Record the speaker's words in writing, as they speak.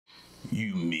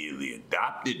You merely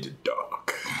adopted the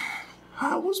dog.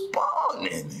 I was born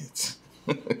in it.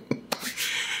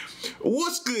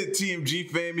 What's good, TMG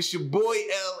fam? It's your boy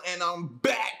L, and I'm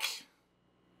back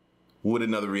with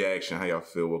another reaction. How y'all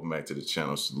feel? Welcome back to the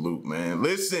channel. Salute, man.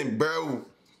 Listen, bro.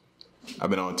 I've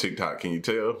been on TikTok. Can you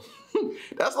tell?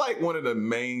 That's like one of the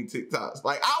main TikToks.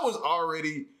 Like, I was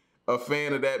already a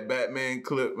fan of that Batman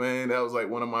clip, man. That was like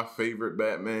one of my favorite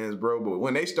Batmans, bro. But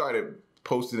when they started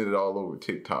posting it all over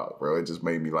TikTok, bro, it just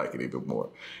made me like it even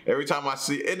more. Every time I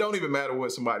see it, it don't even matter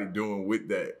what somebody doing with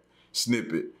that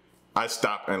snippet. I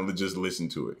stop and just listen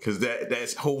to it because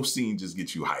that whole scene just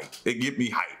gets you hyped. It get me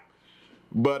hyped.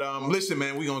 But listen,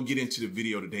 man, we're gonna get into the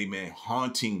video today, man.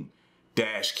 Haunting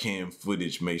dash cam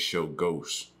footage may show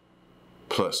ghosts,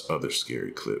 plus other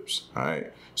scary clips. All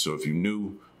right. So if you're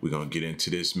new, we're gonna get into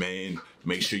this, man.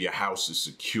 Make sure your house is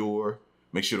secure.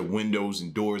 Make sure the windows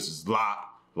and doors is locked.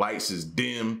 Lights is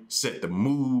dim, set the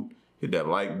mood, hit that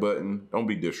like button. Don't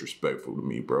be disrespectful to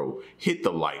me, bro. Hit the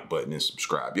like button and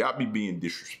subscribe. Y'all be being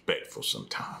disrespectful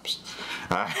sometimes.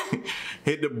 All right,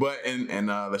 hit the button and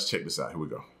let's check this out. Here we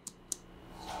go.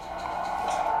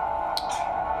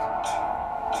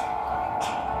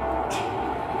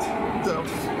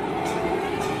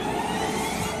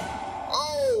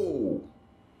 Oh!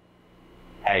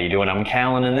 How you doing? I'm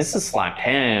Callan and this is Slapped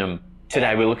Ham.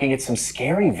 Today we're looking at some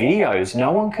scary videos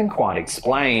no one can quite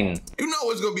explain. You know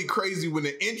it's gonna be crazy when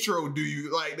the intro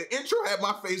the intro had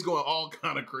my face going all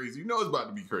kind of crazy. You know it's about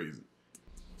to be crazy.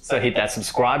 So hit that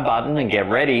subscribe button and get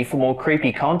ready for more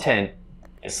creepy content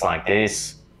just like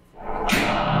this.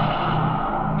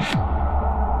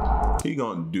 He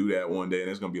gonna do that one day and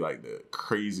it's gonna be like the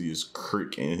craziest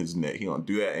crick in his neck. He gonna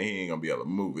do that and he ain't gonna be able to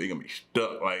move. He gonna be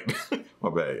stuck like my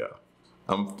bad, y'all.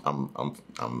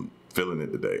 I'm feeling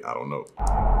it today. I don't know.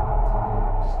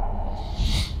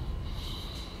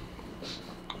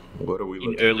 What are we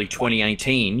looking In early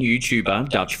 2018, YouTuber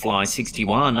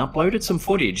DutchFly61 uploaded some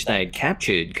footage they had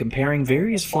captured comparing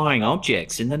various flying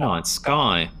objects in the night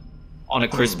sky. On a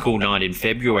crisp cool night in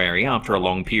February, after a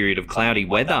long period of cloudy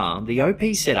weather, the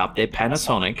OP set up their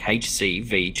Panasonic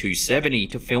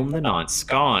HC-V270 to film the night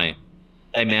sky.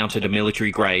 They mounted a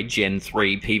military-grade Gen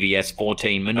 3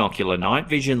 PVS-14 monocular night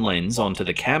vision lens onto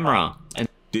the camera. And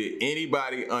did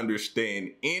anybody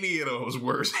understand any of those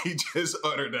words he just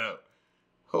uttered out?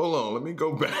 Hold on, let me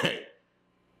go back. It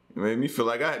made me feel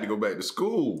like I had to go back to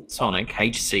school. Sonic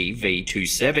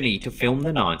HC-V270 to film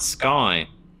the night sky.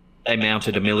 They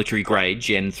mounted a military-grade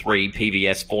Gen 3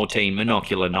 PVS-14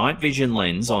 monocular night vision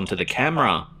lens onto the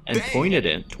camera and pointed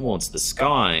it towards the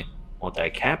sky. What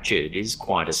they captured is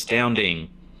quite astounding.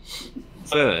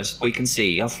 First, we can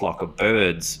see a flock of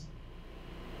birds.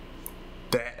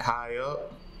 That high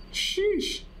up?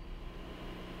 Sheesh.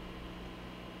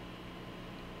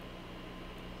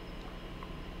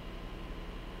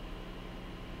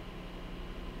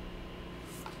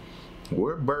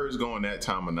 Where birds going that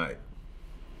time of night?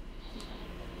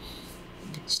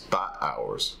 It's thought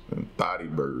hours and thotty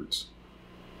birds.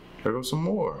 There goes some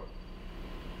more.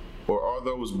 Or are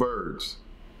those birds?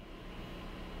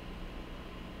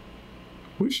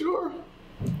 We sure?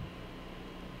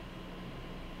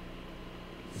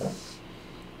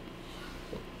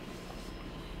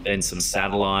 Then some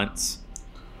satellites.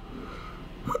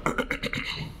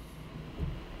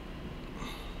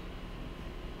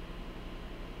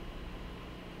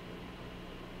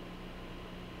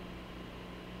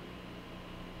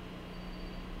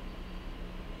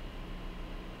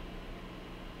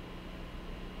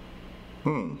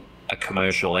 A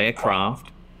commercial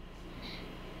aircraft.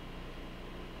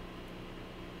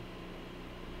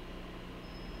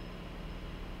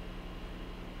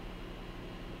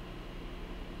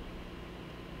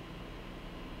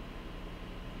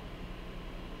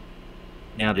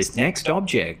 Now this next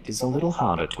object is a little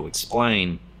harder to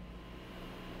explain.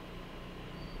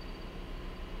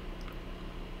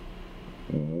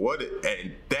 What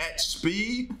at that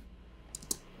speed?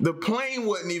 The plane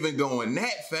wasn't even going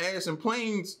that fast, and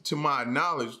planes, to my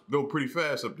knowledge, go pretty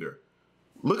fast up there.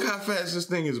 Look how fast this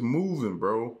thing is moving,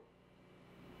 bro.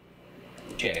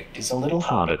 Object is a little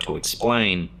harder to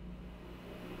explain.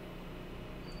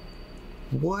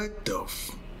 What the f...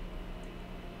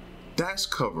 That's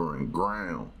covering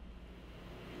ground.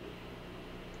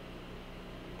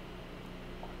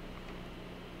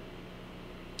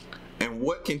 And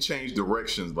what can change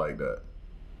directions like that?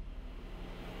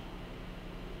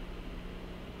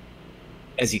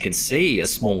 As you can see, a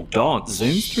small dot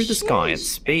zooms through the sky at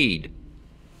speed.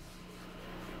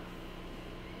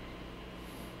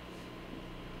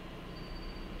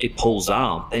 It pulls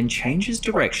up, then changes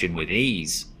direction with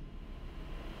ease.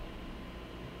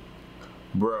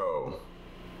 Bro,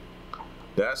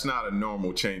 that's not a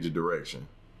normal change of direction.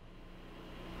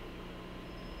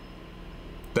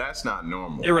 That's not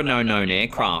normal. There are no known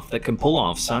aircraft that can pull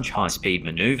off such high-speed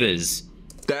maneuvers.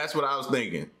 That's what I was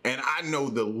thinking. And I know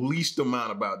the least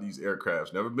amount about these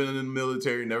aircrafts. Never been in the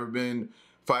military, never been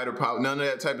fighter pilot, none of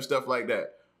that type of stuff like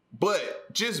that.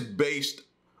 But just based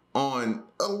on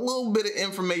a little bit of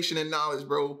information and knowledge,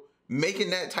 bro, making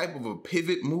that type of a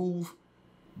pivot move,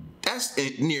 that's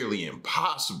nearly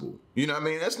impossible. You know what I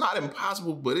mean? That's not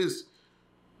impossible, but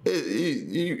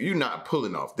you're not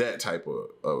pulling off that type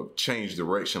of change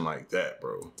direction like that,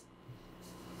 bro.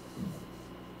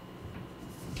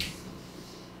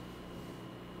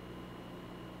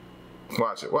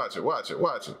 Watch it, watch it, watch it,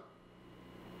 watch it.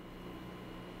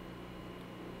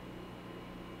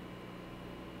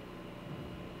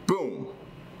 Boom.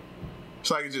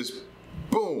 It's like it just,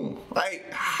 boom.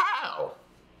 Like, how?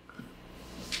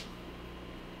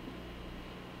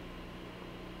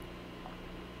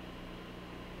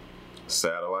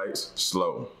 Satellites,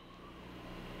 slow.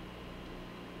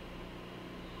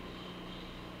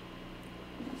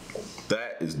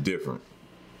 That is different.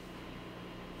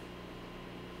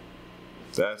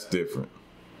 That's different.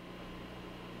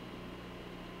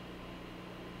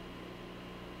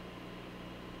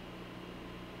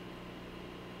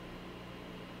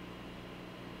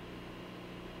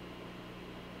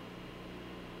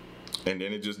 And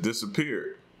then it just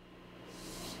disappeared.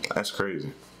 That's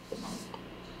crazy.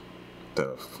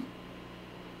 The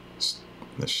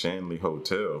Shanley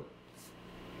Hotel.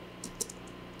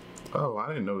 Oh, I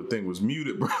didn't know the thing was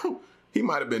muted, bro. He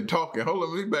might have been talking. Hold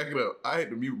on, let me back it up. I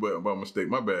hit the mute button by mistake.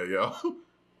 My bad, y'all.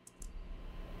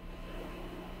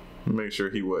 Make sure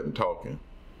he wasn't talking.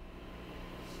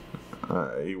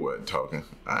 He wasn't talking.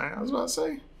 I was about to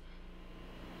say.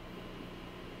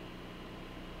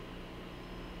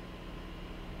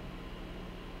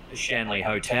 The Shanley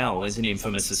Hotel is an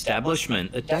infamous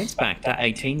establishment that dates back to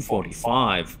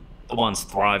 1845. The once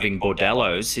thriving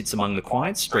bordello sits among the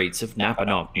quiet streets of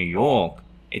Napanoch, New York.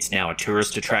 It's now a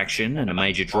tourist attraction and a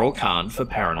major drawcard for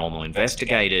paranormal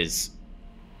investigators.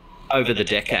 Over the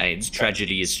decades,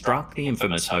 tragedy has struck the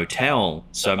infamous hotel,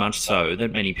 so much so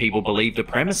that many people believe the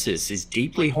premises is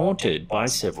deeply haunted by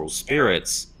several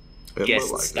spirits.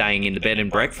 Guests staying in the bed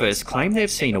and breakfast claim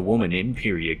they've seen a woman in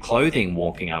period clothing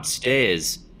walking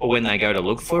upstairs, but when they go to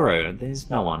look for her, there's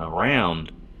no one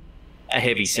around. A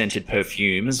heavy scented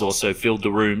perfume has also filled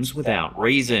the rooms without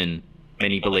reason.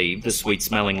 Many believe the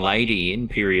sweet-smelling lady in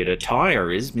period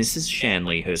attire is Mrs.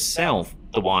 Shanley herself,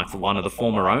 the wife of one of the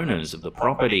former owners of the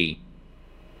property.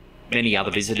 Many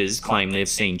other visitors claim they've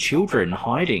seen children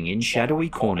hiding in shadowy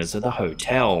corners of the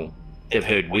hotel. They've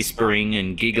heard whispering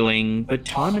and giggling, but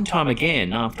time and time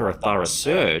again, after a thorough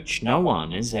search, no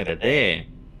one is ever there.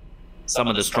 Some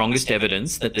of the strongest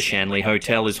evidence that the Shanley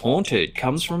Hotel is haunted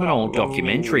comes from an old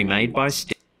documentary made by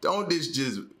Don't this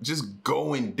just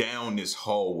going down this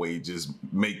hallway just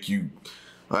make you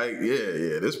like,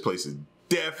 yeah, this place is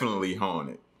definitely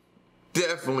haunted.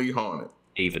 Definitely haunted.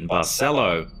 Stephen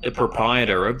Barcelo, the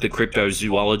proprietor of the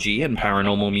Cryptozoology and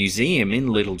Paranormal Museum in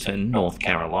Littleton, North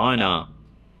Carolina.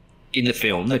 In the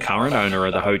film, the current owner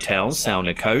of the hotel, Sal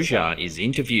Nicosia, is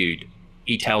interviewed.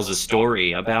 He tells a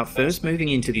story about first moving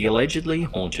into the allegedly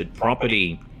haunted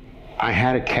property. I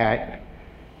had a cat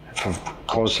for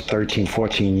close to 13,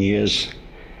 14 years.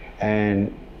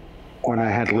 And when I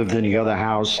had lived in the other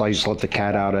house, I used to let the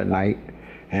cat out at night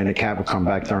and the cat would come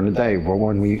back during the day. But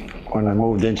when I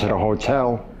moved into the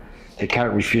hotel, the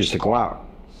cat refused to go out.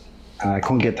 And I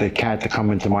couldn't get the cat to come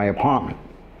into my apartment.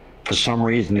 For some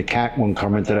reason, the cat wouldn't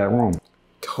come into that room.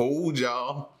 Told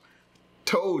y'all.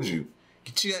 Told you.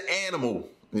 Get you an animal.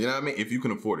 You know what I mean? If you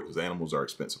can afford it, because animals are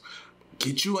expensive.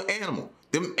 Get you an animal.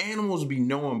 Them animals be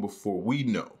knowing before we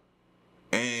know.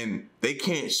 And they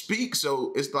can't speak,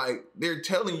 so it's like they're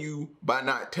telling you by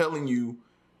not telling you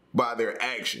by their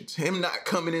actions. Him not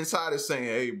coming inside and saying,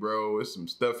 hey, bro, there's some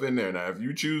stuff in there. Now, if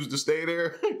you choose to stay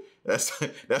there,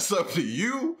 that's up to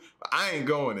you. I ain't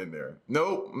going in there.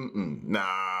 Nope.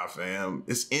 Nah, fam.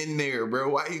 It's in there, bro.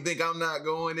 Why you think I'm not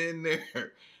going in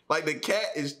there? Like the cat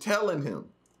is telling him.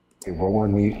 Well,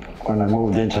 when I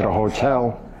moved into the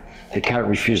hotel, the cat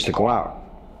refused to go out.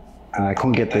 And I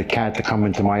couldn't get the cat to come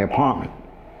into my apartment.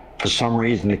 For some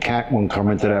reason, the cat wouldn't come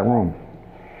into that room.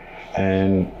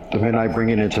 And the minute I bring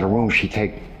it into the room, she'd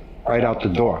take right out the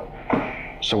door.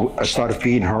 So I started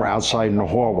feeding her outside in the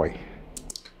hallway.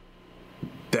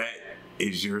 That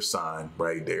is your sign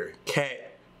right there.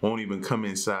 Cat won't even come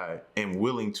inside and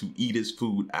willing to eat his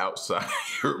food outside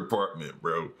your apartment,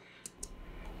 bro.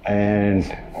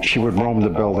 And she would roam the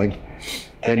building.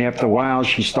 Then after a while,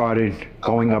 she started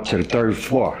going up to the 3rd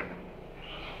floor.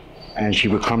 And she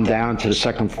would come down to the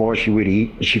 2nd floor, she would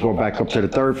eat, and she'd go back up to the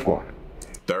 3rd floor.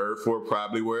 3rd floor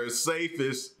probably where it's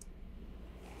safest.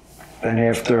 Then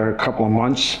after a couple of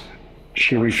months,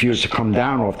 she refused to come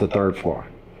down off the 3rd floor.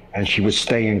 And she would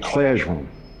stay in Claire's room.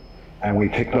 And we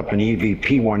picked up an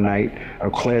EVP one night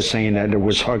of Claire saying that it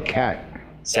was her cat.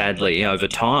 Sadly, over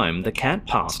time, the cat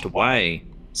passed away.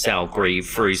 Sal grieved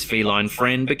for his feline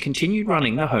friend but continued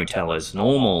running the hotel as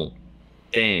normal.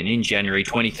 Then, in January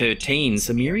 2013,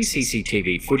 some eerie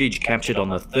CCTV footage captured on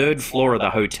the 3rd floor of the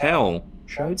hotel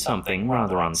showed something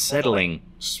rather unsettling.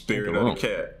 Spirit of the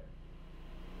cat.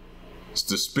 It's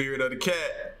the spirit of the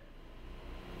cat.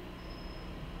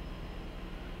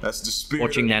 That's the spirit.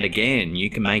 Watching that again, you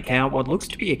can make out what looks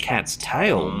to be a cat's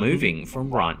tail moving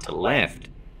from right to left.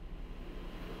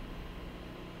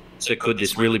 So could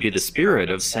this really be the spirit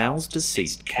of Sal's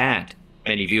deceased cat?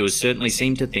 Many viewers certainly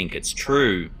seem to think it's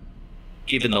true.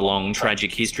 Given the long,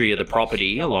 tragic history of the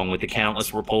property, along with the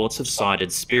countless reports of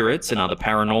sighted spirits and other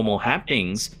paranormal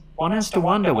happenings, one has to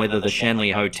wonder whether the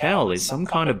Shanley Hotel is some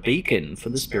kind of beacon for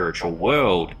the spiritual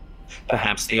world.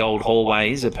 Perhaps the old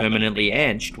hallways are permanently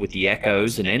etched with the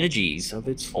echoes and energies of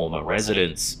its former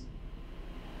residents.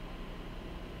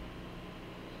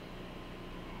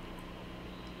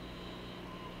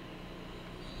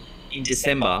 In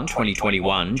December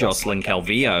 2021, Jocelyn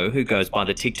Calvillo, who goes by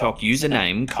the TikTok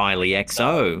username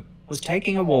KylieXO, was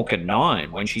taking a walk at night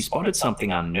when she spotted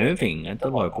something unnerving at the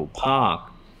local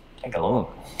park. Take a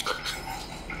look.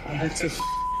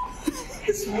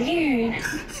 It's weird.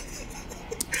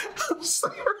 I'm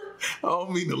sorry. I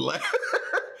don't mean to laugh.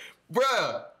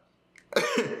 Bruh.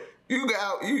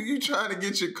 You trying to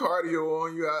get your cardio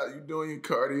on, you doing your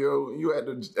cardio, you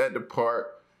at the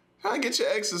park. Trying to get your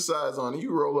exercise on, and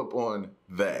you roll up on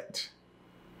that.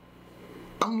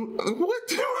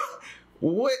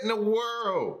 What in the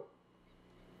world?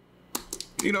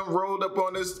 You done rolled up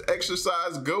on this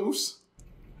exercise ghost?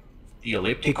 The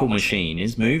elliptical machine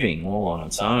is moving all on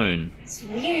its own. It's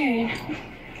weird.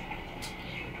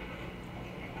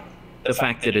 The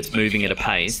fact that it's moving at a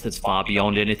pace that's far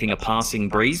beyond anything a passing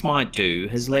breeze might do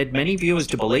has led many viewers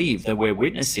to believe that we're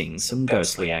witnessing some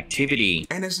ghostly activity.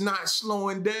 And it's not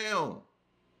slowing down.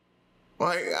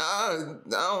 Like, I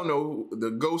don't know, the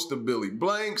ghost of Billy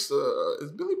Blanks.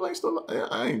 Is Billy Blanks still alive?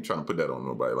 I ain't trying to put that on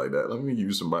nobody like that. Let me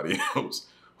use somebody else.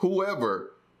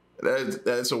 Whoever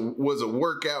was a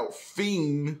workout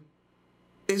fiend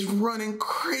is running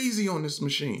crazy on this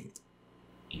machine.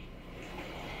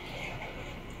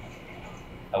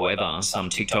 However, some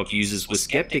TikTok users were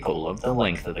skeptical of the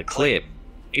length of the clip.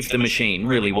 If the machine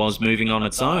really was moving on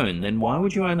its own, then why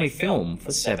would you only film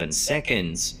for 7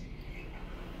 seconds?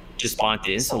 Despite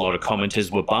this, a lot of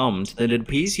commenters were bummed that it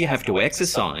appears you have to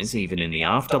exercise even in the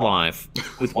afterlife,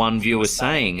 with one viewer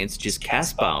saying it's just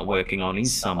Caspar working on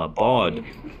his summer bod.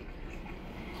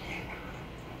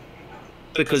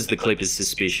 Because the clip is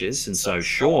suspicious and so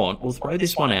short, we'll throw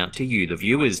this one out to you, the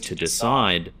viewers, to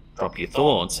decide. Drop your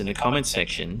thoughts in the comment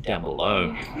section down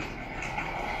below.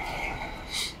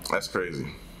 That's crazy.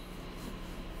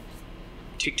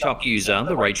 TikTok user,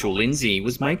 the Rachel Lindsay,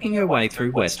 was making her way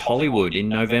through West Hollywood in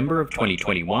November of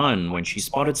 2021 when she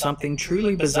spotted something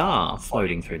truly bizarre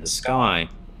floating through the sky.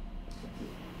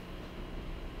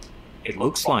 It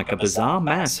looks like a bizarre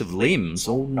mass of limbs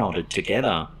all knotted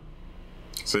together.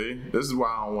 See, this is why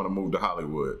I don't want to move to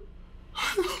Hollywood.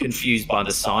 Confused by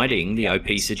the sighting, the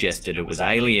OP suggested it was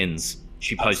aliens.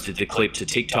 She posted the clip to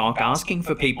TikTok asking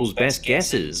for people's best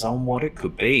guesses on what it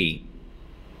could be.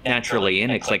 Naturally, an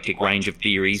eclectic range of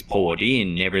theories poured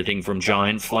in, everything from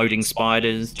giant floating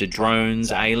spiders to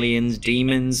drones, aliens,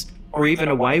 demons, or even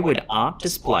a wayward art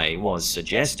display was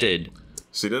suggested.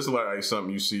 See, this is like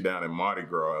something you see down in Mardi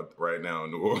Gras right now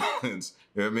in New Orleans.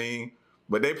 You know what I mean?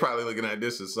 But they probably looking at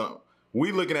this as something.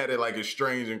 We looking at it like it's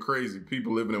strange and crazy.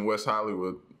 People living in West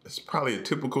Hollywood, it's probably a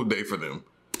typical day for them.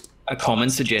 A common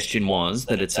suggestion was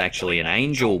that it's actually an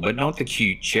angel, but not the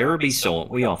cute cheruby sort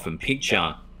we often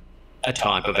picture. A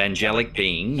type of angelic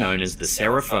being known as the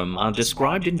seraphim are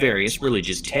described in various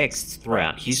religious texts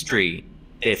throughout history.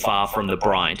 They're far from the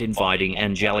bright, inviting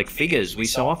angelic figures we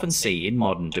so often see in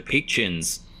modern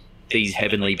depictions. These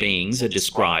heavenly beings are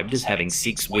described as having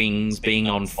 6 wings, being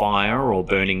on fire or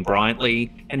burning brightly,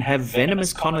 and have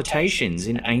venomous connotations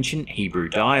in ancient Hebrew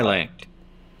dialect.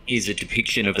 Here's a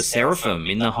depiction of a seraphim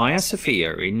in the Hagia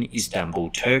Sophia in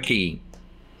Istanbul, Turkey.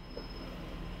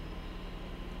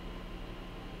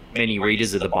 Many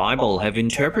readers of the Bible have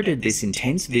interpreted this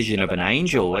intense vision of an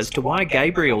angel as to why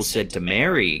Gabriel said to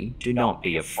Mary, "Do not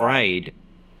be afraid."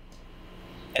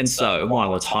 And so,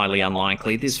 while it's highly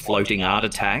unlikely this floating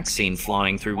artifact seen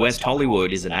flying through West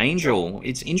Hollywood is an angel,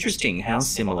 it's interesting how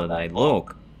similar they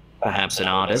look. Perhaps an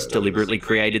artist deliberately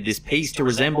created this piece to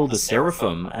resemble the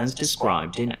seraphim as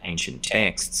described in ancient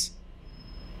texts.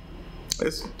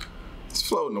 It's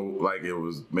floating like it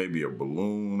was maybe a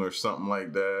balloon or something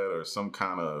like that, or some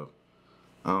kind of,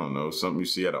 I don't know, something you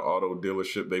see at an auto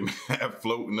dealership they may have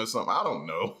floating or something. I don't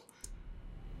know.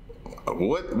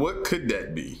 What could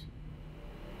that be?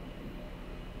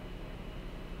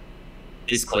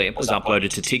 This clip was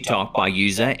uploaded to TikTok by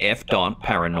user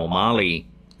f.paranormally.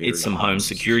 It's some home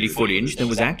security footage that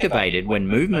was activated when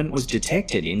movement was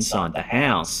detected inside the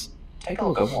house. Take a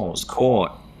look at what was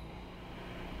caught.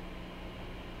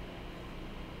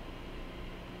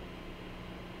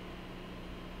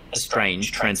 A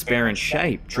strange, transparent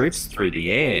shape drifts through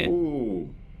the air. Ooh,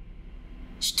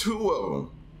 it's two of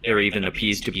them. There even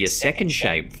appears to be a second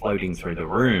shape floating through the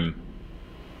room.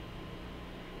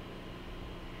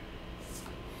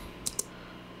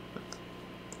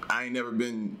 I ain't never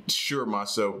been sure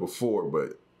myself before,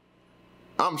 but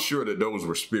I'm sure that those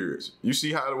were spirits. You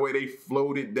see how the way they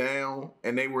floated down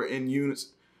and they were in units?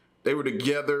 They were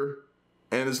together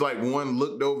and it's like one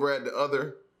looked over at the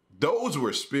other. Those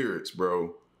were spirits,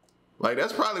 bro. Like,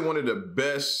 that's probably one of the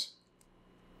best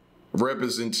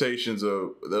representations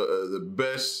of the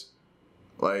best,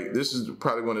 like, this is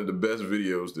probably one of the best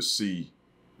videos to see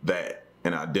that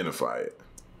and identify it.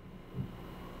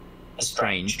 A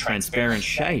strange, transparent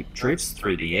shape drifts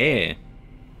through the air.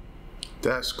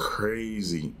 That's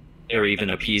crazy. There even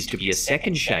appears to be a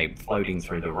second shape floating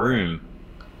through the room.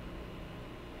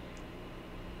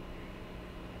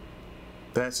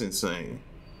 That's insane.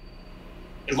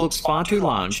 It looks far too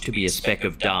large to be a speck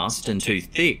of dust and too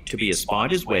thick to be a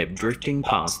spider's web drifting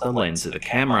past the lens of the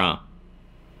camera.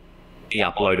 The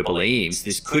uploader believes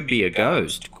this could be a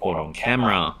ghost caught on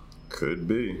camera. Could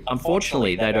be.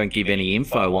 Unfortunately, they don't give any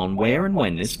info on where and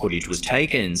when this footage was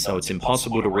taken, so it's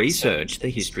impossible to research the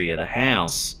history of the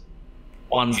house.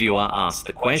 One viewer asked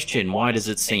the question, why does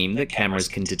it seem that cameras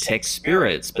can detect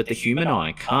spirits but the human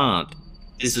eye can't?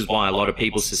 This is why a lot of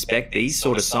people suspect these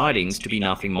sort of sightings to be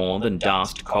nothing more than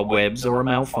dust, cobwebs, or a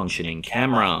malfunctioning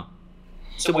camera.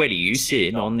 So where do you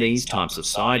sit on these types of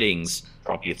sightings?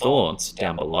 Drop your thoughts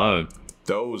down below.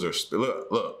 Those are,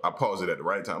 look, I paused it at the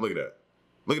right time. Look at that.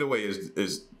 Look at the way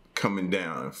it's coming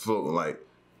down and floating. Like,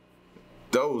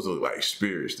 those look like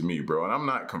spirits to me, bro. And I'm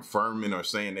not confirming or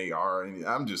saying they are.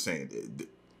 I'm just saying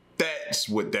that's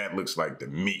what that looks like to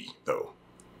me, though.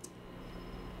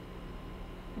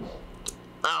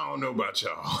 I don't know about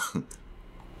y'all.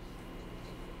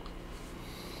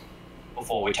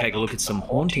 Before we take a look at some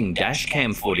haunting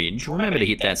dashcam footage, remember to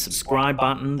hit that subscribe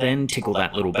button, then tickle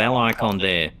that little bell icon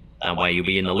there. That way you'll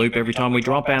be in the loop every time we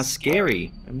drop our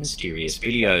scary and mysterious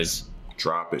videos.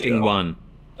 Drop it. Thing 1.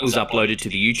 It was uploaded to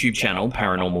the YouTube channel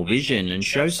Paranormal Vision and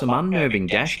shows some unnerving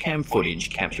dashcam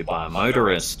footage captured by a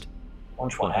motorist.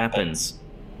 Watch what happens.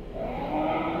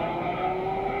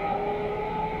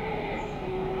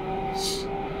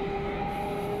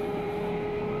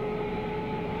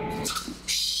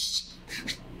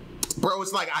 Bro,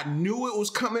 it's like I knew it was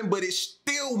coming, but it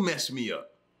still messed me up.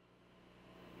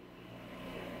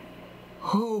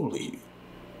 Holy,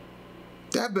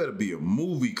 that better be a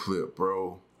movie clip,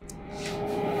 bro.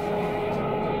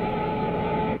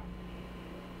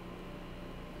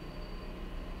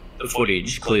 The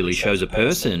footage clearly shows a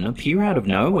person appear out of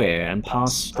nowhere and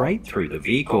pass straight through the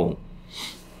vehicle.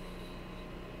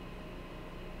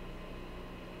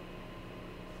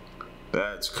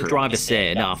 That's crazy. The driver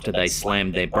said after they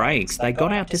slammed their brakes, they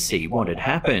got out to see what had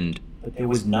happened, but there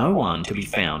was no one to be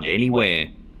found anywhere.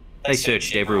 They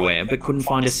searched everywhere but couldn't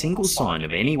find a single sign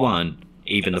of anyone,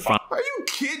 even the front. Are you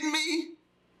kidding me?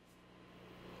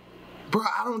 Bro,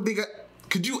 I don't think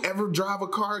could you ever drive a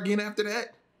car again after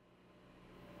that?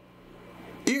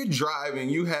 You're driving,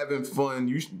 you having fun,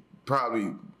 you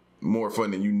probably more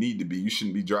fun than you need to be. You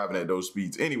shouldn't be driving at those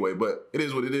speeds anyway, but it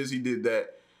is what it is. He did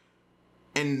that,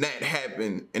 and that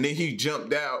happened, and then he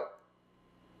jumped out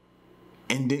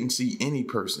and didn't see any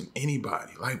person,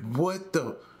 anybody. Like, what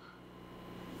the?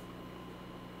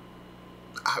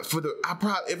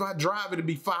 If I drive, it'd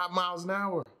be 5 miles an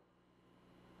hour.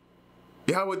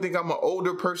 Y'all would think I'm an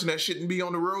older person that shouldn't be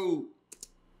on the road.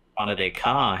 Front of their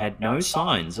car had no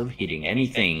signs of hitting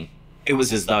anything. It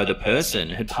was as though the person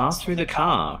had passed through the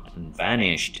car and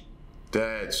vanished.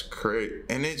 That's crazy.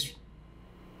 And it's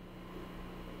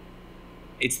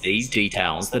these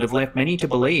details that have left many to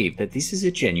believe that this is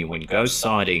a genuine ghost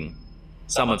sighting.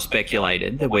 Some have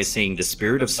speculated that we're seeing the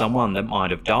spirit of someone that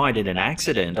might have died in an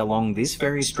accident along this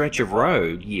very stretch of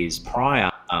road years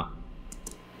prior.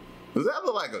 Does that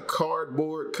look like a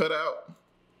cardboard cutout?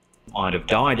 Might have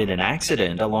died in an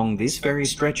accident along this very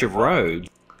stretch of road.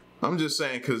 I'm just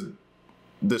saying because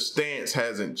the stance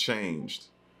hasn't changed.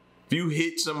 If you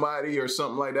hit somebody or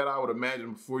something like that, I would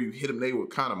imagine before you hit them, they would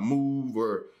kind of move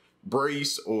or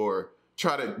brace or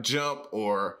try to jump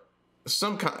or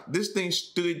some kind. This thing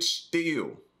stood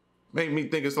still. Made me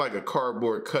think it's like a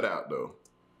cardboard cutout though.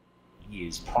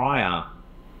 Years prior.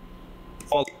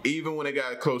 Even when it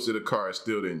got close to the car, it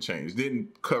still didn't change.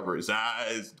 Didn't cover its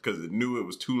eyes because it knew it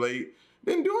was too late.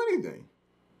 Didn't do anything.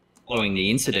 Following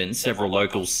the incident, several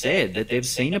locals said that they've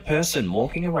seen a person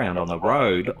walking around on the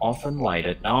road, often late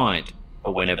at night.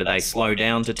 But whenever they slow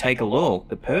down to take a look,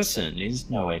 the person is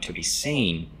nowhere to be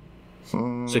seen.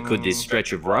 So could this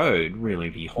stretch of road really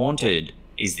be haunted?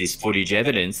 Is this footage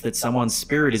evidence that someone's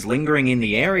spirit is lingering in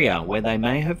the area where they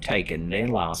may have taken their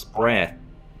last breath?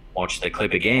 Watch the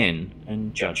clip again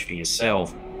and judge for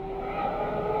yourself.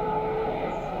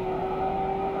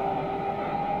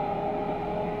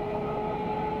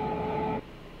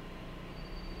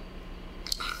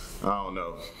 I don't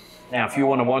know. Now, if you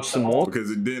want to watch some more, because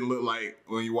it didn't look like,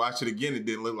 when you watch it again, it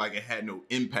didn't look like it had no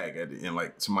impact at the end,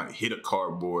 like somebody hit a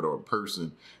cardboard or a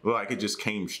person. It looked like it just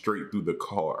came straight through the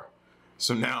car.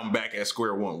 So now I'm back at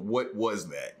square one. What was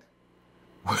that?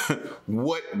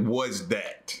 What was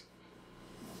that?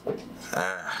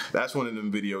 That's one of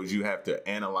them videos you have to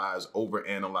analyze,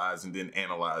 overanalyze, and then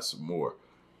analyze some more.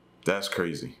 That's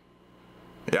crazy.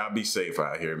 Y'all be safe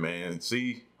out here, man.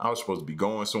 See, I was supposed to be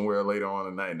going somewhere later on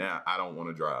tonight. Now I don't want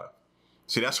to drive.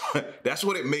 See, that's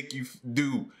what it make you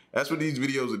do. That's what these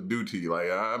videos would do to you. Like,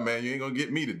 man, you ain't gonna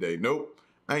get me today. Nope,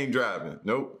 I ain't driving.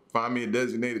 Nope, find me a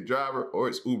designated driver or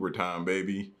it's Uber time,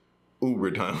 baby.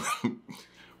 Uber time.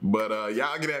 But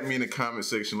y'all get at me in the comment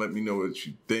section. Let me know what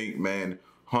you think, man.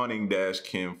 Haunting dash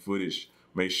cam footage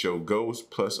may show ghosts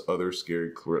plus other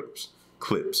scary clips.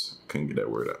 Couldn't get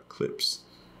that word out. Clips.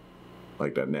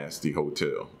 Like that nasty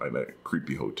hotel. Like that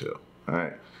creepy hotel. All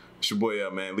right. It's your boy L,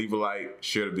 man. Leave a like,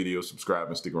 share the video, subscribe,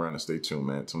 and stick around and stay tuned,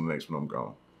 man. Until the next one, I'm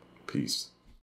gone. Peace.